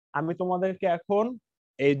আমি তোমাদেরকে এখন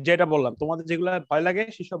এই যেটা বললাম, তোমাদের যেগুলো ভয় লাগে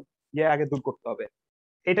সেসব আগে দূর করতে হবে।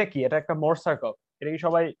 এটা কি? এটা একটা মোর সার্কেল। এটা কি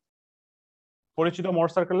সবাই পরিচিত? মোর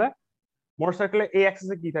সার্কেলে, এই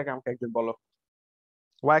অ্যাক্সিসে কি থাকে আমাকে একজন বলো।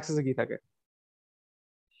 ওয়াই অ্যাক্সিসে কি থাকে?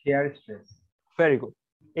 Shear stress. Very good.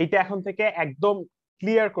 এইটা এখন থেকে একদম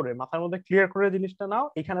ক্লিয়ার করে, মাথার মধ্যে ক্লিয়ার করে জিনিসটা নাও।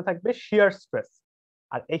 এখানে থাকবে শিয়ার স্ট্রেস,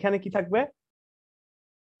 আর এখানে কি থাকবে?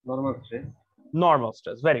 Normal stress. Normal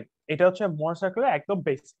stress. Very good. এটা হচ্ছে মোর সার্কেলের একদম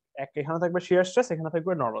বেসিক। এখানে থাকবে শিয়ার স্ট্রেস, এখানে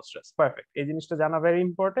থাকবে নরমাল স্ট্রেস। পারফেক্ট। এই জিনিসটা জানা ভেরি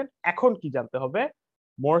ইম্পর্টেন্ট। এখন কি জানতে হবে?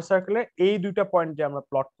 মোর সার্কেলে এই দুইটা পয়েন্ট যে আমরা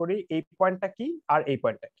প্লট করি, এই পয়েন্টটা কি আর এই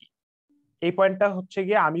পয়েন্টটা কি? এই পয়েন্টটা হচ্ছে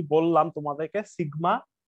গিয়ে আমি বললাম তোমাদেরকে সিগমা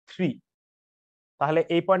 3। তাহলে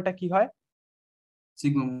এই পয়েন্টটা কি হয়?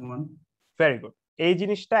 সিগমা 1। Very good. এই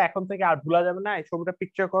জিনিসটা এখন থেকে আর ভুলা যাবে না। এই ছবিটা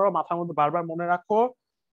পিকচার করো, মাথার মধ্যে বারবার মনে রাখো।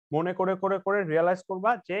 মনে করে করে করে রিয়েলাইজ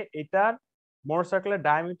করবা যে এটার মোর সার্কেলের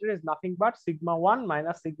diameter is nothing but sigma 1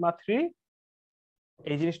 minus sigma 3।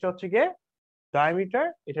 এই জিনিসটা হচ্ছে গিয়ে ডায়ামিটার,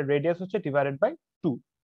 এটা রেডিয়াস হচ্ছে ডিভাইডেড বাই 2।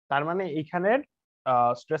 তার মানে এইখানের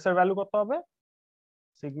স্ট্রেসের ভ্যালু কত হবে?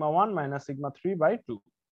 Sigma 1 minus sigma 3 by 2।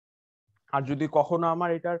 আর যদি কখনো আমার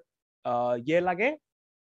এটার লাগে,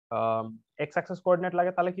 এক্স অ্যাক্সিস কোঅর্ডিনেট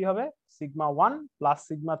লাগে, তাহলে কি হবে? Sigma 1 plus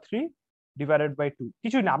sigma 3 divided by 2।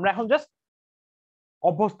 কিছুই না, আমরা এখন জাস্ট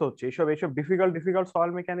অভ্যস্ত হচ্ছে। এইসব ডিফিকাল্ট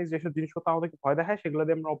সয়েল মেকানিক্স যেসব জিনিসপত্র আমাদেরকে ভয় দেখায়, সেগুলো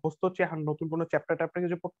দিয়ে আমরা অভ্যস্ত হচ্ছে। এখন নতুন কোনো চ্যাপ্টার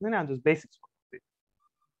কিছু পড়তেছি না, জাস্ট বেসিক্স পড়তেছি।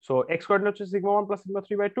 সো এক্স কোঅর্ডিনেট হচ্ছে sigma 1 plus sigma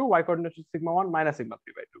 3 by 2, Y coordinate হচ্ছে sigma 1 minus sigma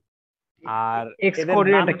 3 by 2। R x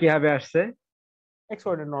কোঅর্ডিনেটটা কিভাবে আসছে? এক্স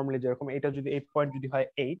কোঅর্ডিনেট নরমালি যেরকম, এটা যদি এই পয়েন্ট যদি হয়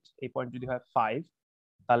 8, এই পয়েন্ট যদি হয় 5,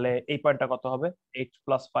 তাহলে এই পয়েন্টটা কত হবে? 8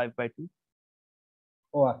 প্লাস 5 বাই 2।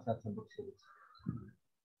 ও আচ্ছা আচ্ছা, বুঝছি।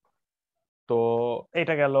 তো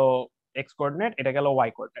এটা গেল এক্স কোঅর্ডিনেট, এটা গেল ওয়াই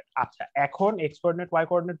কোঅর্ডিনেট। আচ্ছা, এখন এক্স কোঅর্ডিনেট ওয়াই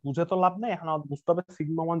কোঅর্ডিনেট বুঝে তো লাভ নাই। এখন আমাদের বুঝতে হবে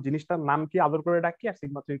সিগমা 1 জিনিসটার নাম কি আদর করে ডাকি, আর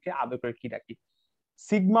সিগমা 3 কে আদর করে কি ডাকি।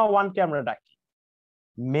 সিগমা 1 কে আমরা ডাকি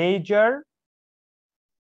মেজর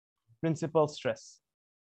প্রিন্সিপাল স্ট্রেস।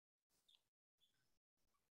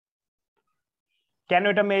 কেন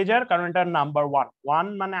এটা মেজর? কারণ এটা নাম্বার 1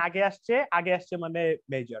 মানে আগে আসছে মানে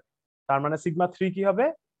মেজর। তার মানে সিগমা 3 কি হবে?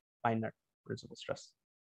 Minor principal stress.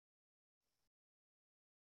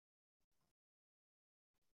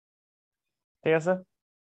 ঠিক আছে,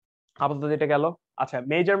 আপাতত এটা গেল। আচ্ছা,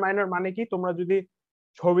 মেজর মাইনর মানে কি? তোমরা যদি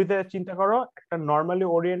ছবিতে চিন্তা করো, একটা নর্মালি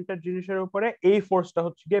ওরিয়েন্টেড জিনিসের উপরে এই ফোর্সটা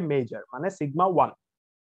হচ্ছে গিয়ে মেজর, মানে সিগমা 1,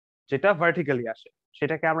 যেটা ভার্টিক্যালি আসে,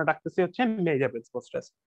 সেটাকে আমরা ডাকতেছি হচ্ছে major principal stress.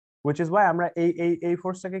 Which is Y আমরা এই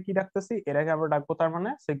ফোর্সটাকে কি ডাকতেছি? এটাকে আমরা ডাকবো তার মানে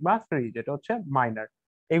সিগমা 3, যেটা হচ্ছে মাইনর।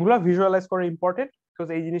 এগুলো ভিজুয়ালাইজ করা ইম্পর্টেন্ট, বিকজ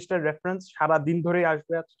এই জিনিসটার রেফারেন্স সারা দিন ধরেই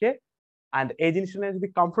আসবে আজকে। এন্ড এই জিনিসটা নিয়ে যদি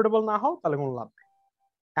কমফোর্টেবল না হও, তাহলে কোনো লাভ নেই।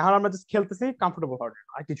 এখন আমরা জাস্ট খেলতেছি কমফোর্টেবল হওয়ার জন্য,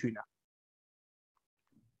 আর কিছুই না।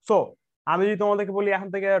 সো আমি যদি তোমাদেরকে বলি এখন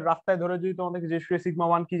থেকে রাস্তায় ধরে যদি তোমাদেরকে জিজ্ঞেস করি সিগমা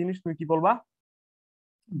 1 কি জিনিস, তুমি কি বলবা?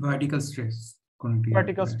 ভার্টিক্যাল স্ট্রেস,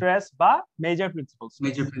 ভার্টিক্যাল স্ট্রেস বা মেজর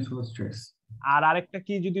প্রিন্সিপাল স্ট্রেস। আর আরেকটা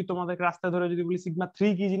কি যদি তোমাদেরকে রাস্তায় ধরে যদি বলি সিগমা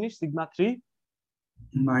 3 কি জিনিস? সিগমা 3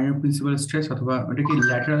 মাইনর প্রিন্সিপাল স্ট্রেস, অথবা ওটা কি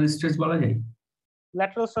ল্যাটারাল স্ট্রেস বলা যায়?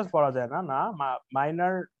 ল্যাটারাল স্ট্রেস বলা যায় না, না,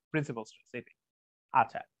 মাইনর প্রিন্সিপাল স্ট্রেস এটাই।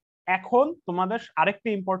 আচ্ছা, এখন তোমাদের আরেকটা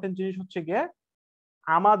ইম্পর্টেন্ট জিনিস হচ্ছে গিয়ে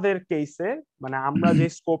আমাদের কেসে, মানে আমরা যে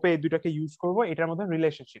স্কোপে এই দুটাকে ইউজ করব, এটার মধ্যে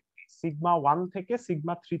রিলেশনশিপ সিগমা 1 থেকে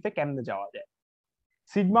সিগমা 3 তে কেমনে যাওয়া যায়।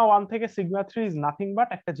 সিগমা 1 থেকে সিগমা 3 ইজ নাথিং বাট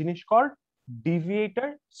একটা জিনিস কল ডিভিয়েটর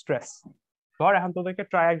স্ট্রেস। ধর এখন তোদেরকে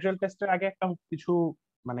ট্রাইঅ্যাক্সিয়াল টেস্টের আগে একটা কিছু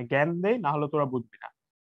মানে জ্ঞান দেই, না হলে তোরা বুঝবি না।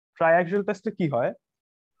 ট্রাইঅ্যাক্সিয়াল টেস্টে কি হয়?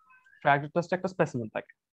 ট্রাইঅ্যাক্সিয়াল টেস্টে একটা স্পেসিমেন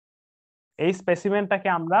থাকে। এই স্পেসিমেনটাকে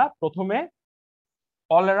আমরা প্রথমে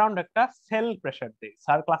অল অ্যারাউন্ড একটা সেল প্রেসার দিই।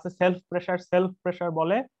 স্যার ক্লাসে সেলফ প্রেসার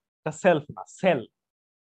বলে, এটা সেলফ না, সেল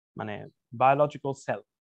মানে বায়োলজিক্যাল সেল।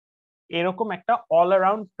 এরকম একটা অল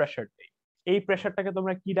অ্যারাউন্ড প্রেসার দিই। এই প্রেসারটাকে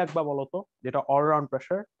তোমরা কি ডাকবা বলো তো? যেটা অল অ্যারাউন্ড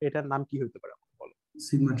প্রেসার, এটার নাম কি হতে পারে বলো?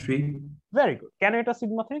 সিগমা 3। Very good. কেন এটা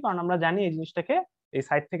সিগমা 3? কারণ আমরা জানি এই জিনিসটাকে এই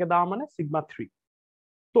সাইড থেকে দেওয়া মানে সিগমা 3।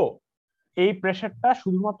 তো এই প্রেসারটা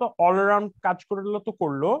শুধুমাত্র অল অ্যারাউন্ড কাজ করলো তো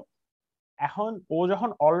করলো। এখন ও যখন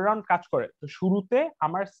অলরাউন্ড কাজ করে, তো শুরুতে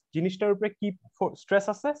আমার জিনিসটার উপরে কি স্ট্রেস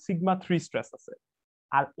আছে? সিগমা 3 স্ট্রেস আছে।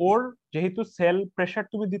 আর ওর যেহেতু সেল প্রেসার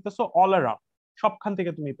তুমি দিতেছো অল অ্যারাউন্ড, সবখান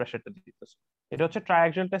থেকে তুমি প্রেসারটা দিতেছো। এটা হচ্ছে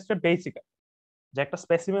ট্রাইঅ্যাক্সিয়াল টেস্টের বেসিক, যে একটা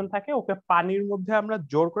স্পেসিমেন থাকে, ওকে পানির মধ্যে আমরা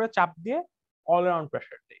জোর করে চাপ দিয়ে অল অ্যারাউন্ড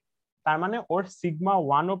প্রেসার দিই। তার মানে ওর সিগমা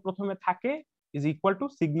 1 ও প্রথমে থাকে ইজ ইকুয়াল টু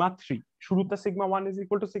সিগমা 3। শুরুতে sigma 1 is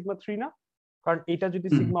equal to sigma 3 না? কারণ এটা যদি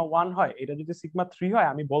সিগমা 1 হয়, এটা যদি সিগমা 3 হয়,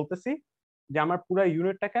 আমি বলতেছি যে আমার পুরো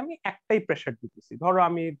ইউনিটটাকে আমি একটাই প্রেসার দিতেছি। ধরো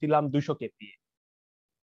আমি দিলাম 200 কেপি,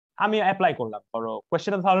 আমি অ্যাপ্লাই করলাম, ধরো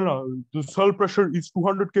কোশ্চেনে তাহলে না sell pressure is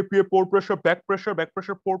 200 kPa, poor pressure, back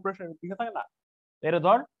pressure, poor pressure, ঠিক থাকে না? এটা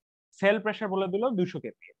ধর সেল প্রেসার বলে দিল 200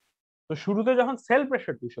 kPa। তো শুরুতে যখন সেল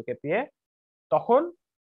প্রেসার 200 kPa, তখন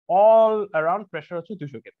অল অ্যারাউন্ড প্রেসার হচ্ছে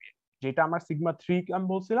 200 kPa, যেটা আমার সিগমা 3 আমি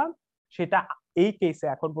বলছিলাম, সেটা এই কেসে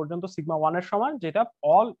এখন পর্যন্ত সিগমা 1 এর সমান, যেটা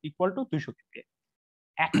অল ইকুয়াল টু 200 kPa।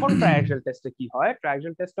 এখন ট্রায়াক্সিয়াল টেস্টে কি হয়?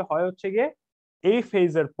 ট্রায়াক্সিয়াল টেস্টে হয় হচ্ছে গিয়ে এই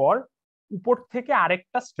ফেজের পর উপর থেকে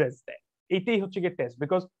আরেকটা স্ট্রেস দেয়। এইটাই হচ্ছে গিয়ে টেস্ট,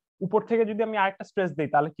 বিকজ উপর থেকে যদি আমি আরেকটা স্ট্রেস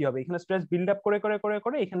দিই তাহলে কি হবে? এখানে স্ট্রেস বিল্ড আপ করে করে করে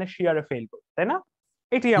করে এখানে শিয়ারে ফেল করবে, তাই না?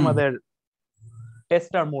 এটাই আমাদের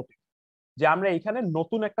টেস্টার মোটিভ, যে আমরা এখানে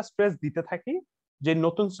নতুন একটা স্ট্রেস দিতে থাকি, যে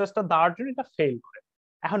নতুন স্ট্রেসটা দেওয়ার জন্য এটা ফেল করে।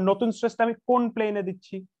 এখন নতুন স্ট্রেসটা আমি কোন প্লেনে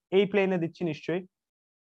দিচ্ছি? এই প্লেনে দিচ্ছি নিশ্চয়ই।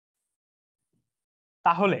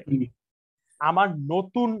 তাহলে আমার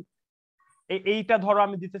নতুন এইটা ধরো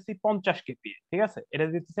আমি দিতেছি 50 kPa, ঠিক আছে? এটা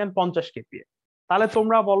দিতেছি আমি 50 kPa। তাহলে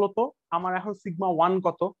তোমরা বলো তো আমার এখন সিগমা 1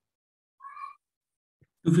 কত?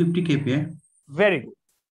 250 kPa। Very good.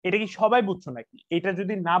 এটা কি সবাই বুঝছো নাকি? এটা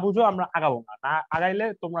যদি না বুঝো আমরা আগাবো না, না আগাইলে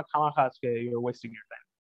তোমরা খামাখা আজকে ওয়েস্টিং ইউর টাইম।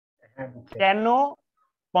 হ্যাঁ বুঝছি। কেন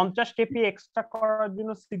 50 kPa এক্সট্রা করার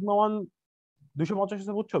জন্য সিগমা 1 250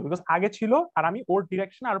 হিসেবে বুঝছো? বিকজ আগে ছিল আর আমি ওর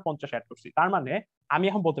ডিরেকশনে আরো 50 অ্যাড করছি, তার মানে আমি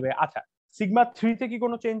এখন বলতে পারি আচ্ছা সিগমা 3 তে কি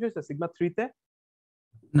কোনো চেঞ্জ হয়েছে? সিগমা 3 তে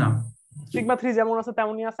না। সিগমা 3 যেমন আছে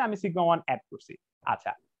তেমনই আছে, আমি সিগমা 1 অ্যাড করছি।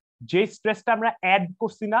 আচ্ছা, যে স্ট্রেসটা আমরা অ্যাড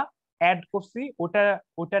করছি না, অ্যাড করছি,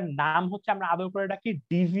 ওটার নাম হচ্ছে, আমরা আদর করে ডাকি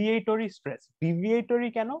ডিভিয়েটরি স্ট্রেস। ডিভিয়েটরি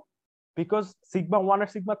কেন? Because sigma 1 R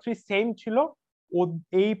sigma 3 same ছিল, ও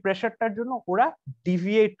এই প্রেসারটার জন্য ওরা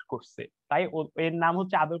ডিভিয়েট করছে, তাই এর নাম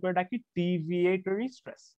হচ্ছে আদর করে ডাকি ডিভিয়েটরি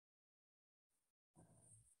স্ট্রেস।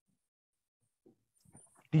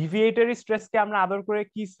 ডিভিয়েটরি স্ট্রেসকে আমরা আদর করে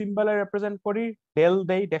কি সিম্বলে রিপ্রেজেন্ট করি? ডেল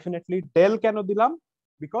দেই। ডেফিনেটলি ডেল কেন দিলাম?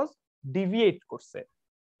 বিকজ ডিভিয়েট করছে।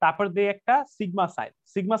 তারপর দেই একটা সিগমা সাইন।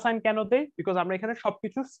 সিগমা সাইন কেন দেই? বিকজ আমরা এখানে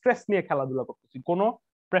সবকিছু স্ট্রেস নিয়ে খেলাধুলা করতেছি, কোনো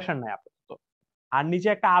প্রেশার নাই আপাতত। আর নিচে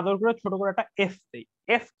একটা আদর করে ছোট করে একটা এফ দেই।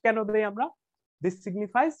 এফ কেন দেই আমরা? দিস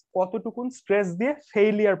সিগনিফাইজ কতটুকুন স্ট্রেস দিয়ে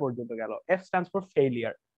ফেইলিয়ার পর্যন্ত গেল। F stands for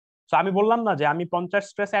failure. তো আমি বললাম না যে আমি 50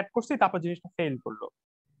 স্ট্রেস অ্যাড করছি তারপর জিনিসটা ফেল করলো,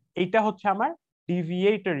 এইটা হচ্ছে আমার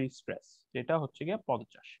ডিভিয়েটরি স্ট্রেস, যেটা হচ্ছে গিয়ে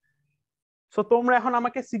 50। সো তোমরা এখন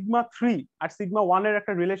আমাকে সিগমা 3 আর সিগমা 1 এর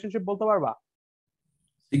একটা রিলেশনশিপ বলতে পারবা?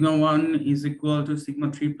 Sigma 1 is equal to sigma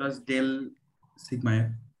 3 plus del sigma f.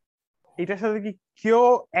 এটার সাথে কি কেউ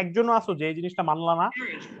একজনও আসো যে এই জিনিসটা মানলা না?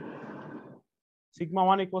 Sigma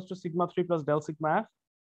 1 equals to sigma 3 plus del sigma F.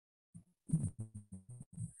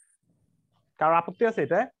 কারো আপত্তি আছে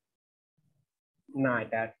এটা? না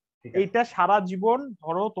এটা ঠিক আছে। এইটা সারা জীবন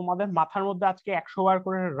ধরো তোমাদের মাথার মধ্যে আজকে 100 বার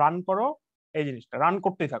করে রান করো, এই জিনিসটা রান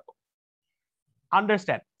করতেই থাকো।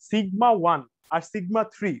 আন্ডারস্ট্যান্ড, সিগমা 1 আর সিগমা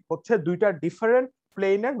 3 হচ্ছে দুইটা ডিফারেন্ট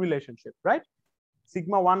প্লেনের রিলেশনশিপ, রাইট?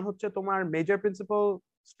 সিগমা 1 হচ্ছে তোমার মেজর প্রিন্সিপাল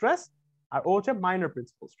স্ট্রেস, আর ও হচ্ছে মাইনর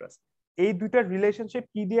প্রিন্সিপাল স্ট্রেস। এই দুইটার রিলেশনশিপ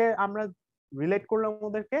কি দিয়ে আমরা রিলেট করলাম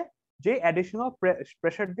ওদেরকে? যে অ্যাডিশনাল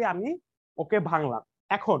প্রেসার দিয়ে আমি ওকে ভাঙলাম।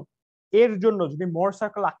 এখন এর জন্য যদি মোর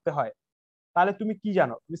সার্কেল আঁকতে হয়, তাহলে তুমি কি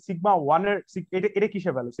জানো? তুমি সিগমা 1 এর এটা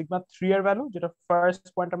কিসের ভ্যালু? সিগমা 3 এর ভ্যালু, যেটা ফার্স্ট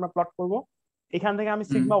পয়েন্ট আমরা প্লট করব। এখান থেকে আমি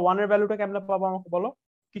সিগমা 1 এর ভ্যালুটা কেমনে পাবো আমাকে বলো?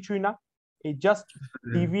 কিছুই না, এই just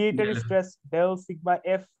ডিভিয়েটরি stress del sigma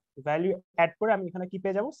F value add করে আমি এখানে কি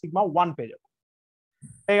পেয়ে যাবো? সিগমা 1 পেয়ে যাবো।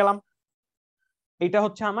 পেয়ে গেলাম। এটা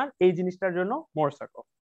হচ্ছে আমার এই জিনিসটার জন্য মোর সার্কেল।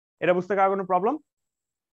 এটা বুঝতে কারো কোনো প্রবলেম?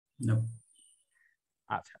 No.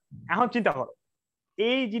 আচ্ছা, এখন চিন্তা করো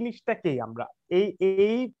এই জিনিসটাকেই আমরা এই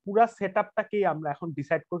এই পুরা সেটআপটাকেই আমরা এখন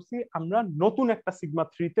ডিসাইড করছি, আমরা নতুন একটা সিগমা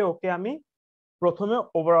 3 তে ওকে আমি প্রথমে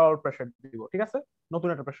ওভারঅল প্রেসার দিব, ঠিক আছে? নতুন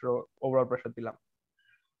একটা প্রেসার, ওভারঅল প্রেসার দিলাম।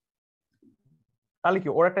 তাহলে কি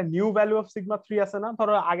ওর একটা নিউ ভ্যালু অফ সিগমা 3 আছে না?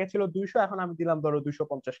 ধরো আগে ছিল 200, এখন আমি দিলাম ধরো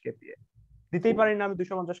 250 kPa। দিতেই পারি না আমি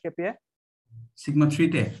 250 kPa? Sigma 3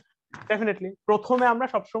 তে ডেফিনেটলি। প্রথমে আমরা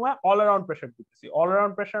সবসময় অল অ্যারাউন্ড প্রেসার দিতেছি। অল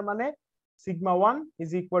অ্যারাউন্ড প্রেসার মানে sigma 1 is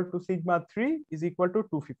equal to sigma 3 is equal to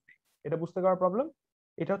 250। এটা বুঝতে পারার প্রবলেম?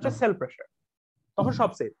 এটা হচ্ছে No. Sell pressure. তখন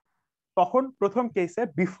সব সেম। তখন প্রথম কেসে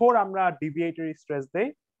বিফোর আমরা ডিভিয়েটরি স্ট্রেস দেই,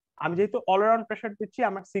 আমি যেহেতু অল অ্যারাউন্ড প্রেসার দিচ্ছি,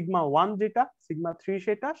 আমার সিগমা 1 যেটা, সিগমা 3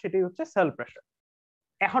 সেটাই হচ্ছে সেল প্রেসার।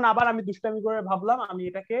 এখন আবার আমি দুষ্টামি করে ভাবলাম আমি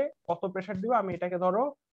এটাকে কত প্রেসার দিব, আমি এটাকে ধরো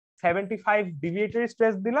 75 ডিভিয়েটরি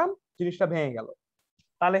স্ট্রেস দিলাম, জিনিসটা ভেঙে গেল।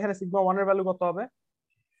 তাহলে এখানে সিগমা 1 এর ভ্যালু কত হবে?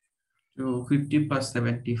 250 plus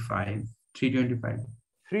 75 325.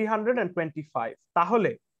 325।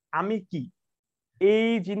 তাহলে আমি কি এই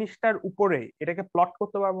জিনিসটার উপরে এটাকে প্লট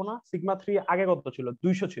করতে পারবো না? সিগমা 3 আগে কত ছিল?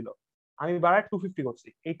 200 ছিল, আমি বাড়ায় 250 করছি।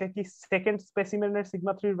 এটা কি সেকেন্ড স্পেসিমেনের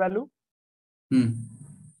সিগমা 3 এর ভ্যালু? হুম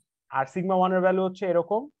আর সিগমা 1 এর ভ্যালু হচ্ছে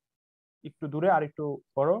এরকম। একটু দূরে আর একটু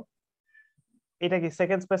বড়, এটা কি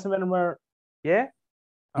সেকেন্ড স্পেসিমেন নাম্বার ইয়ে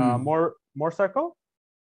মোর মোর সার্কেল।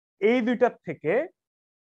 এই দুইটার থেকে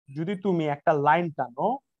যদি তুমি একটা লাইন টানো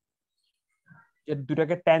যে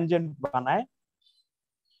দুটাকে ট্যানজেন্ট বানায়,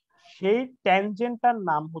 সেই ট্যানজেন্টটার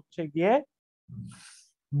নাম হচ্ছে গিয়ে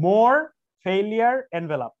মোর ফেইলিয়ার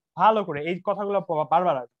এনভেলাপ। ভালো করে এই কথাগুলো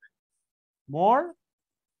বারবার আসবে, মোর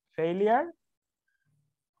ফেইলিয়ার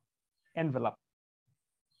এনভেলাপ।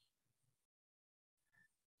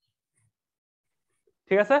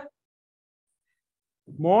 ঠিক আছে,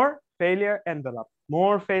 মোর ফেইলিয়ার এনভেলাপ,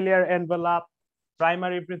 মোর failure envelope,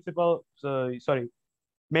 primary principal, sorry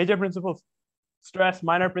major principal stress,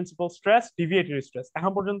 minor principal stress, ডিভিয়েটরি stress.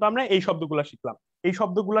 এখন পর্যন্ত আমরা এই শব্দগুলো শিখলাম। এই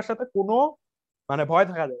শব্দগুলোর সাথে কোনো মানে ভয়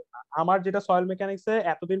থাকা যাবে না। আমার যেটা সয়েল মেকানিক্সে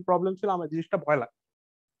এতদিন প্রবলেম ছিল, আমার জিনিসটা ভয় লাগে,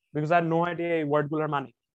 বিকজ আই নো আইডিয়া এই ওয়ার্ড গুলোর মানে।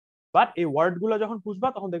 বাট এই ওয়ার্ড গুলো যখন বুঝবা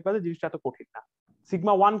তখন দেখবা যে জিনিসটা এত কঠিন না।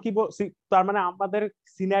 সিগমা ওয়ান কি, তার মানে আমাদের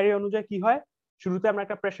সিনারি অনুযায়ী কি হয়, শুরুতে আমরা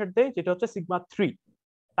একটা প্রেসার দেই যেটা হচ্ছে সিগমা থ্রি,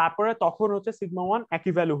 তারপরে তখন হচ্ছে সিগমা ওয়ান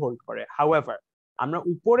একই ভ্যালু হোল্ড করে। হাউএভার আমরা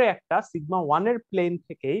উপরে একটা সিগমা ওয়ান এর প্লেন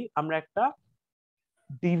থেকেই আমরা একটা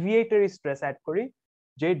ডিভিয়েটরি স্ট্রেস অ্যাড করি,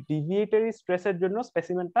 যে ডিভিয়েটরি স্ট্রেসের জন্য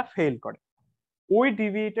স্পেসিমেনটা ফেল করে। ওই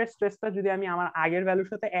ডিভিয়েটেড স্ট্রেসটা যদি আমি আমার আগের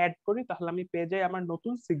ভ্যালুর সাথে অ্যাড করি, তাহলে আমি পেয়ে যাই আমার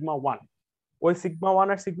নতুন সিগমা ওয়ান। ওই সিগমা ওয়ান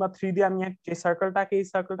আর সিগমা থ্রি দিয়ে আমি যে সার্কেলটাকে, এই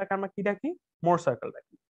সার্কেলটাকে আমরা কি ডাকি, মোর সার্কেল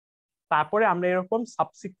ডাকি। তারপরে আমরা এরকম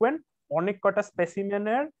সাবসিকুয়েন্ট অনেক কটা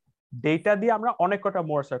স্পেসিমেনের ডেটা দিয়ে আমরা অনেক কটা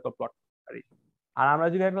মোর সার্কেল প্লট করতে পারি। আর আমরা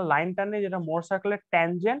যদি একটা লাইন টানি যেটা মোর সার্কেলের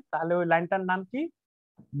ট্যানজেন্ট, তাহলে ওই লাইনটার নাম কি,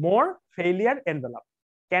 মোর ফেইলিয়ার এনভেলাপ।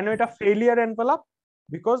 কেন এটা ফেইলিয়ার এনভেলাপ?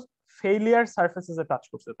 বিকজ ফেইলিয়ার সারফেসে টাচ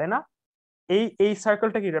করছে, তাই না? এই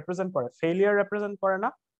সার্কেলটা কি রিপ্রেজেন্ট করে, ফেইলিয়ার রিপ্রেজেন্ট করে না?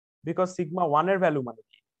 বিকজ সিগমা ওয়ান এর ভ্যালু মানে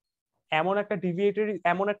কি, এমন একটা ডিভিয়েটরি,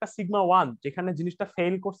 এমন একটা সিগমা ওয়ান যেখানে জিনিসটা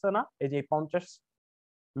ফেল করছে না, এই যে 50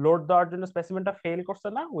 লোড দেওয়ার জন্য স্পেসিমেনটা ফেল করছে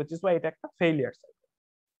না, হুইচ ইজ ওয়াই এটা একটা ফেইলিয়ার সার্কেল।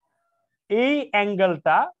 এই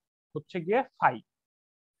অ্যাঙ্গেলটা হচ্ছে গিয়ে ফাই।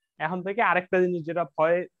 এখন থেকে আরেকটা জিনিস যেটা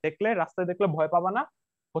ভয় দেখলে, রাস্তায় দেখলে ভয় পাবা না,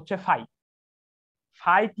 হচ্ছে ফাই।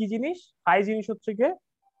 ফাই কি জিনিস? ফাই জিনিস হচ্ছে গিয়ে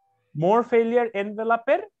মোর ফেইলিয়ার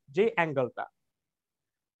এনভেলাপের যে অ্যাঙ্গেলটা।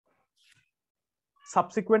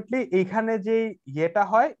 সাবসিকুয়েন্টলি এইখানে যে ইয়েটা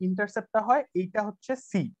হয়, ইন্টারসেপ্টটা হয়, এইটা হচ্ছে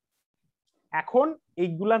সি। এখন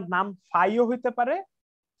এইগুলার নাম ফাইও হইতে পারে,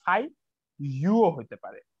 ফাই ইউও হইতে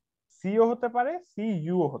পারে, সিও হতে পারে, সি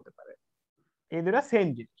ইউও হতে পারে। এই দুটা সেম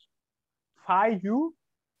জিনিস। ফাই ইউ,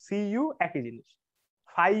 সি ইউ একই জিনিস।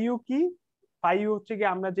 ফাই ইউ কি? ফাই ইউ হচ্ছে কি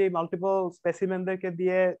আমরা যে মাল্টিপল স্পেসিমেনদেরকে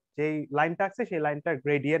দিয়ে যে লাইনটা আছে, সেই লাইনটার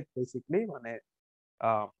গ্রেডিয়েন্ট বেসিকলি, মানে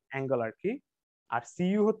অ্যাঙ্গেল আর কি। আর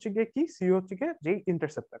সিইউ হচ্ছে গিয়ে কি, সিইউ হচ্ছে গিয়ে যে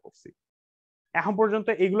ইন্টারসেপ্টটা করছি। এখন পর্যন্ত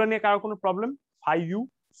এগুলো নিয়ে কারো কোনো problem? Phi you,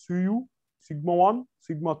 CU, sigma one,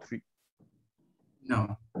 sigma three,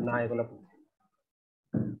 না এগুলো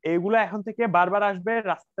এইগুলো এখন থেকে বারবার আসবে,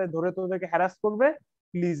 রাস্তায় ধরে তোদেরকে হ্যারাস করবে।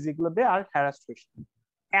 প্লিজ এগুলো দিয়ে আর হ্যারাস করিস না।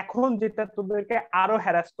 এখন যেটা তোদেরকে আরো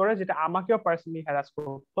হ্যারাস করে, যেটা আমাকেও পার্সোনালি হ্যারাস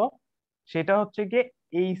করতো, সেটা হচ্ছে গিয়ে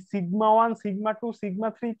এই sigma one, sigma two, sigma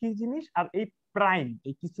three কি জিনিস, আর এই প্রাইম,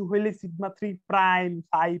 এই কিছু হইলে sigma three prime,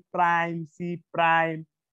 five prime, C prime,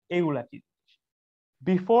 এগুলা কি জিনিস।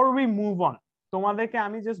 বিফোর উই মুভ অন, তোমাদেরকে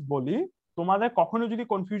আমি জাস্ট বলি, তোমাদের কখনো যদি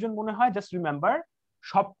কনফিউশন মনে হয়, জাস্ট রিমেম্বার,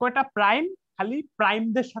 সব কয়টা প্রাইম খালি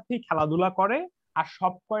প্রাইমদের সাথেই খেলাধুলা করে, আর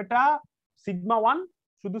সব কয়টা সিগমা ওয়ান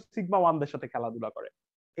শুধু সিগমা ওয়ানদের সাথে খেলাধুলা করে।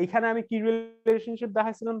 এইখানে আমি কি রিলেশনশিপ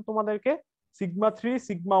দেখাইছিলাম তোমাদেরকে, sigma three,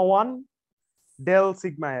 sigma one, del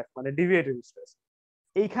sigma F, মানে ডিভিয়েটেড স্ট্রেস।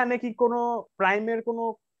 এইখানে কি কোনো প্রাইমের কোনো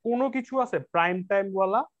কোনো কিছু আছে প্রাইম টাইম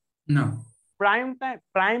ওয়ালা? না। প্রাইম টাইম,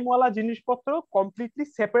 প্রাইম ওয়ালা জিনিসপত্র কমপ্লিটলি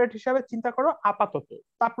সেপারেট হিসাবে চিন্তা করো আপাতত,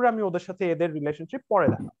 তারপরে আমি ওদের সাথে এদের রিলেশনশিপ পরে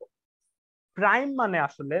দেখাবো। প্রাইম মানে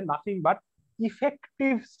আসলে নাথিং বাট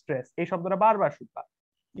ইফেক্টিভ স্ট্রেস। এই শব্দটা বারবার শুনবা,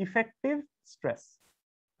 ইফেক্টিভ স্ট্রেস।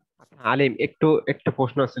 আলিম, একটু একটু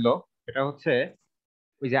প্রশ্ন ছিল। এটা হচ্ছে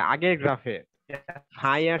ওই যে আগের গ্রাফে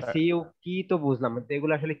ফাই আর সিইউ কি তো বুঝলাম, কিন্তু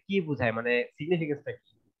এগুলো আসলে কি বোঝায়, মানে সিগনিফিকেন্সটা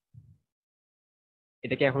কি,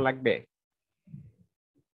 এটা কি এখন লাগবে?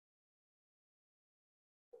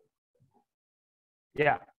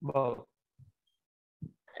 ইয়া বল।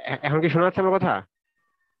 এখন কি শোনা যাচ্ছে আমার কথা?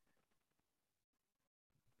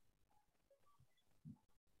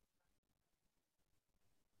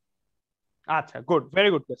 আচ্ছা, গুড, ভেরি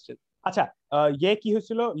গুড কোশ্চেন। আচ্ছা, ইয়ে কি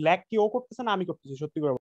হয়েছিল, ল্যাগ কি ও করতেছে না আমি করতেছি? সত্যি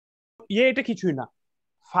করে বল। ইয়ে এটা কিছুই না।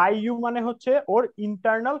 ফাই ইউ মানে হচ্ছে ওর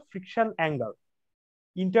internal friction angle.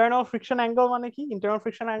 Internal friction angle মানে কি? ইন্টারনাল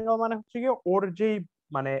ফ্রিকশন অ্যাঙ্গেল মানে হচ্ছে কি ওর যেই,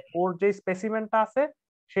 মানে ওর যে স্পেসিমেনটা আছে,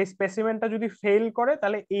 সেই স্পেসিমেনটা যদি ফেল করে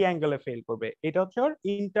তাহলে এই অ্যাঙ্গেলে ফেল করবে। এটা হচ্ছে ওর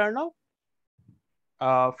ইন্টারনাল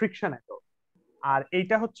ফ্রিকশন অ্যাঙ্গেল। আর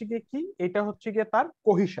এইটা হচ্ছে গিয়ে কি, এটা হচ্ছে গিয়ে তার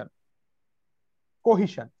cohesion.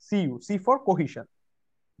 Cohesion, CU, C for cohesion.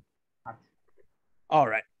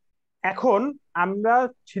 Alright, এখন আমরা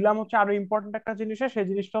ছিলাম হচ্ছে আরো ইম্পর্টেন্ট একটা জিনিসে, সেই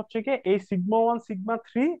জিনিসটা হচ্ছে কি এই সিগমা 1 সিগমা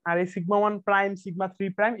 3 আর এই সিগমা 1 প্রাইম সিগমা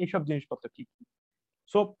 3 প্রাইম এইসব জিনিসপত্র কি।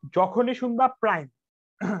 সো যখনই শুনবা প্রাইম,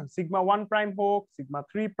 সিগমা 1 প্রাইম হোক সিগমা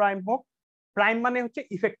 3 প্রাইম হোক, প্রাইম মানে হচ্ছে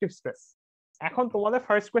ইফেক্টিভ স্ট্রেস। এখন তোমাদের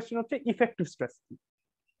ফার্স্ট কোশ্চেন হচ্ছে ইফেক্টিভ স্ট্রেস কি।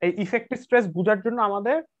 এই ইফেক্টিভ স্ট্রেস বোঝার জন্য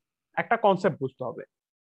আমাদের একটা কনসেপ্ট বুঝতে হবে।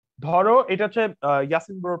 ধরো এটা হচ্ছে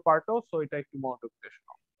ইয়াসিন ব্রোর পার্টও, সো এটা একটু মনোযোগ দিয়ে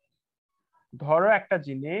শোনো। ধরো একটা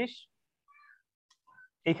জিনিস,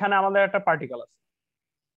 এখানে আমাদের একটা পার্টিকেল আছে,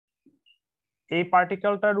 এই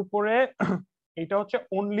পার্টিকেলটার উপরে এটা হচ্ছে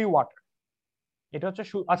অনলি ওয়াটার, এটা হচ্ছে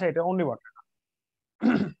আচ্ছা এটা অনলি ওয়াটার না,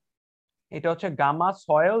 এটা হচ্ছে গামা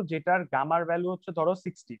সয়েল, যেটার গামার ভ্যালু হচ্ছে ধরো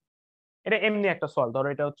 60। এটা এমনি একটা সয়েল, ধরো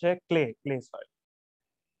এটা হচ্ছে ক্লে সয়েল।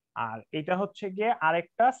 আর এটা হচ্ছে গিয়ে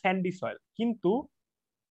আরেকটা স্যান্ডি সয়েল, কিন্তু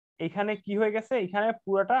এখানে কি হয়ে গেছে, এখানে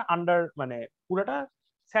পুরোটা আন্ডার মানে পুরোটা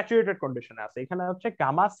স্যাচুরেটেড কন্ডিশনে আছে, এখানে হচ্ছে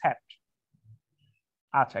গামা স্যাট।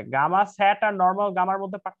 আচ্ছা, গামা স্যাট আর নর্মাল গামার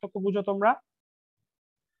মধ্যে পার্থক্য বুঝো তোমরা?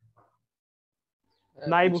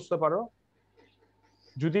 নাই বুঝতে পারো?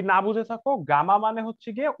 যদি না বুঝে থাকো, গামা মানে হচ্ছে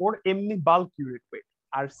গিয়ে ওর এমনি বাল্ক ইউনিট ওয়েট,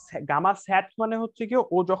 আর গামা স্যাট মানে হচ্ছে গিয়ে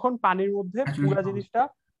ও যখন পানির মধ্যে পুরো জিনিসটা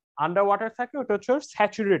আন্ডার ওয়াটার থাকে, ওটা হচ্ছে ওর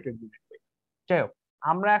স্যাচুরেটেড ইউনিট ওয়েট। যাই হোক,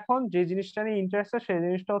 আমরা এখন যে জিনিসটা নিয়ে ইন্টারেস্টেড সেই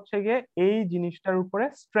জিনিসটা হচ্ছে গিয়ে এই জিনিসটার উপরে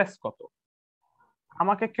স্ট্রেস কত।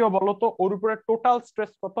 আমাকে কেউ বলো তো ওর উপরে টোটাল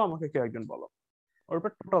স্ট্রেস কত, আমাকে কেউ একজন বলো ওর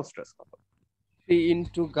উপরে টোটাল স্ট্রেস কত। 3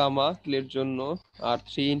 ইনটু গামা ক্লের জন্য আর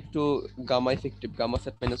 3 into gamma effective gamma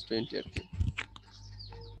set -20 আর কি।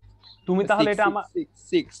 তুমি তাহলে এটা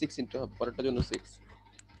 6 ইনটু হবে পরেরটার জন্য 6।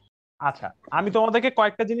 আচ্ছা, আমি তোমাদেরকে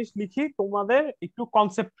কয়েকটা জিনিস লিখি, তোমাদের একটু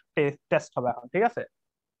কনসেপ্ট টেস্ট হবে এখন, ঠিক আছে?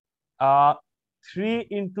 3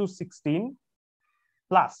 ইন্টু 16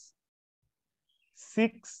 প্লাস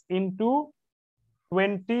 6 ইন্টু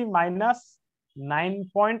 20 মাইনাস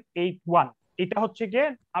 9.81, এটা হচ্ছে গিয়ে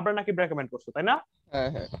আবরার নাকিব রেকমেন্ড করছো, তাই না? হ্যাঁ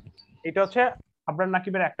হ্যাঁ, এটা হচ্ছে আবরার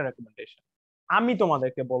নাকিবের একটা রেকমেন্ডেশন। আমি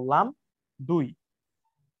তোমাদেরকে বললাম 2।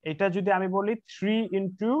 এটা যদি আমি বলি 3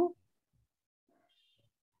 ইন্টু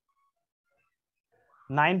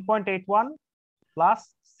 9.81 প্লাস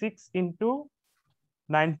 6 ইন্টু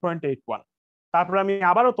 9.81, তারপরে আমি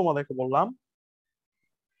আবারও তোমাদেরকে বললাম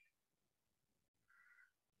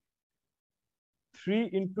 3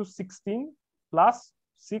 ইন্টু 16 প্লাস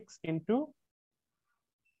 6 ইন্টু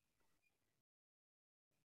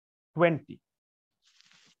 20।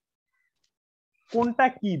 কোনটা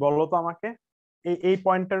কি বলো তো আমাকে, এই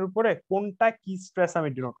পয়েন্টের উপরে কোনটা কি স্ট্রেস আমি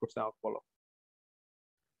ডিনোট করছি আমাকে বলো।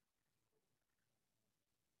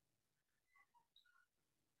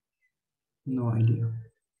 No idea.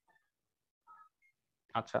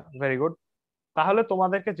 আচ্ছা, ভেরি গুড। তাহলে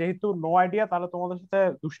তোমাদেরকে যেহেতু নো আইডিয়া, তাহলে তোমাদের সাথে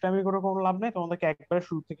দুষ্টামি করে কোনো লাভ নেই, তোমাদেরকে একবারে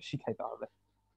শুরু থেকে শিখাইতে হবে।